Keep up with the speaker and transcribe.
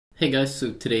Hey guys,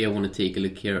 so today I want to take a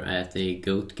look here at a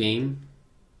goat game.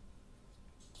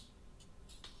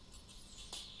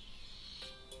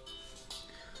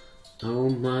 Oh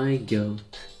my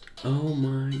goat, oh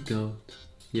my goat,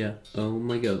 yeah, oh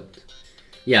my goat.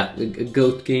 Yeah, a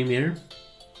goat game here.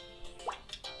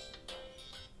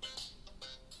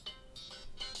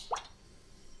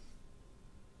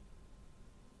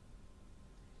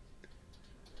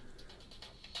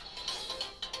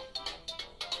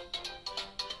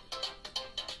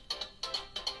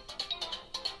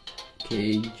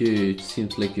 Okay, it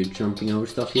seems like you're jumping over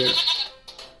stuff here.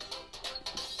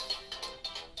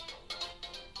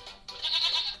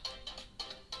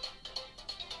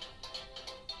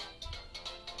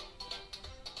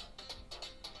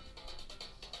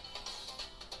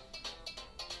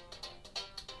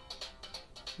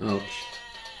 Ouch.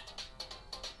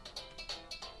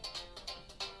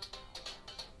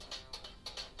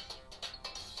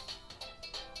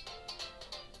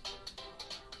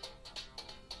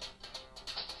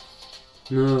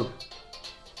 No.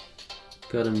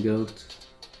 Got him, goat.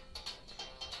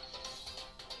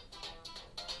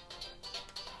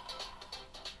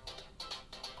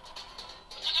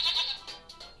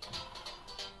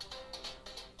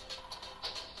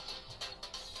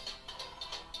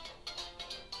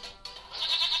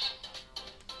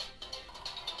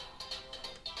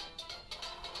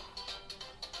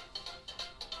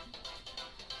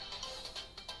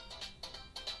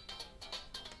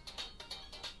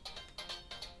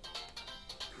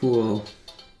 Whoa.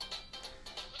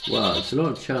 Wow, it's a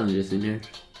lot of challenges in here.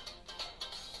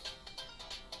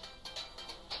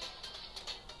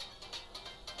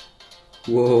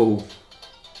 Whoa.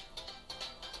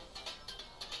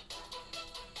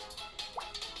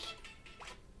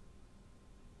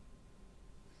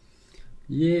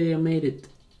 Yeah, I made it.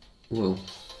 Whoa.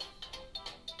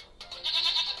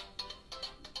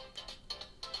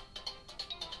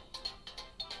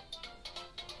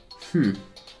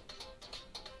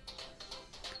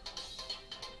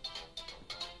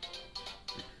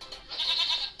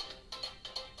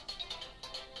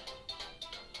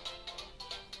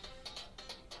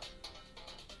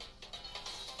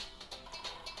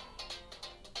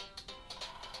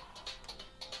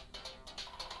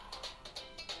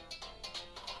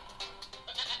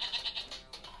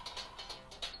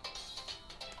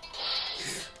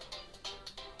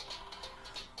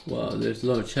 Wow, there's a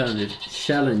lot of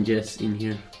challenges in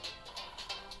here.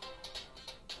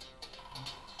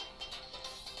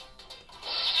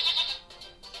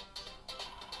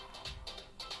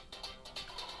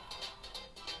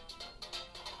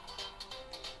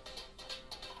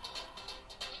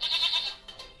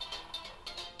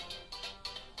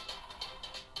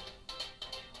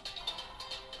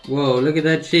 Whoa, look at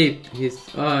that sheep, his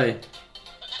eye.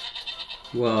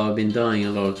 Wow, I've been dying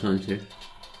a lot of times here.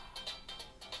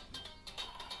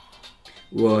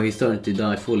 Whoa, he's starting to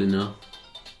die fully now.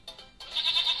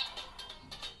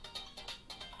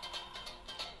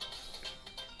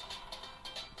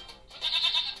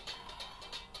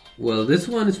 Well, this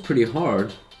one is pretty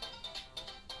hard.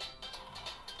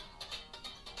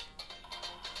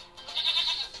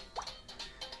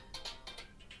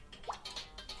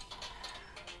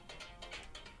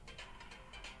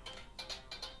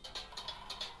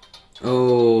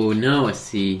 Oh, now I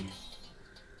see.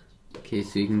 Okay,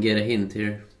 so you can get a hint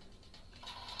here.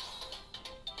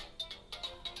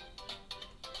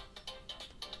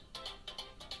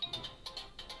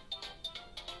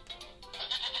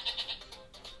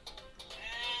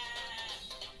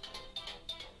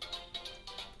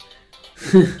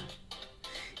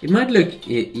 It might look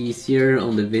easier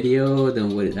on the video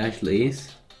than what it actually is.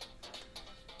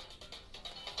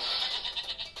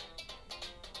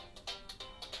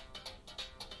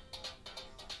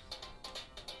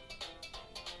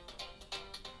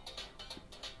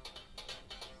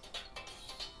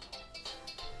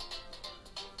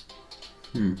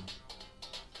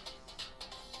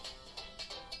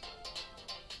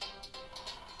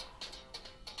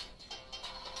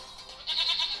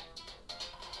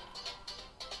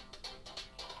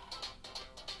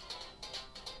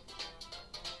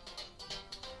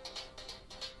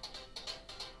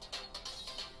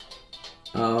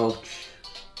 Ouch.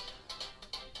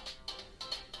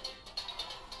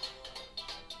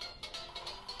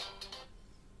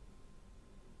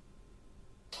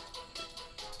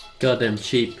 Goddamn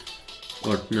sheep.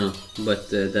 Or no, but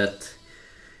that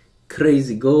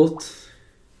crazy goat.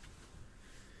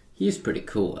 He's pretty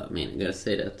cool, I mean, I gotta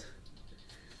say that.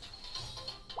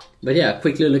 But yeah,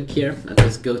 quickly look here at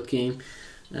this goat game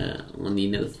on the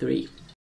Note 3.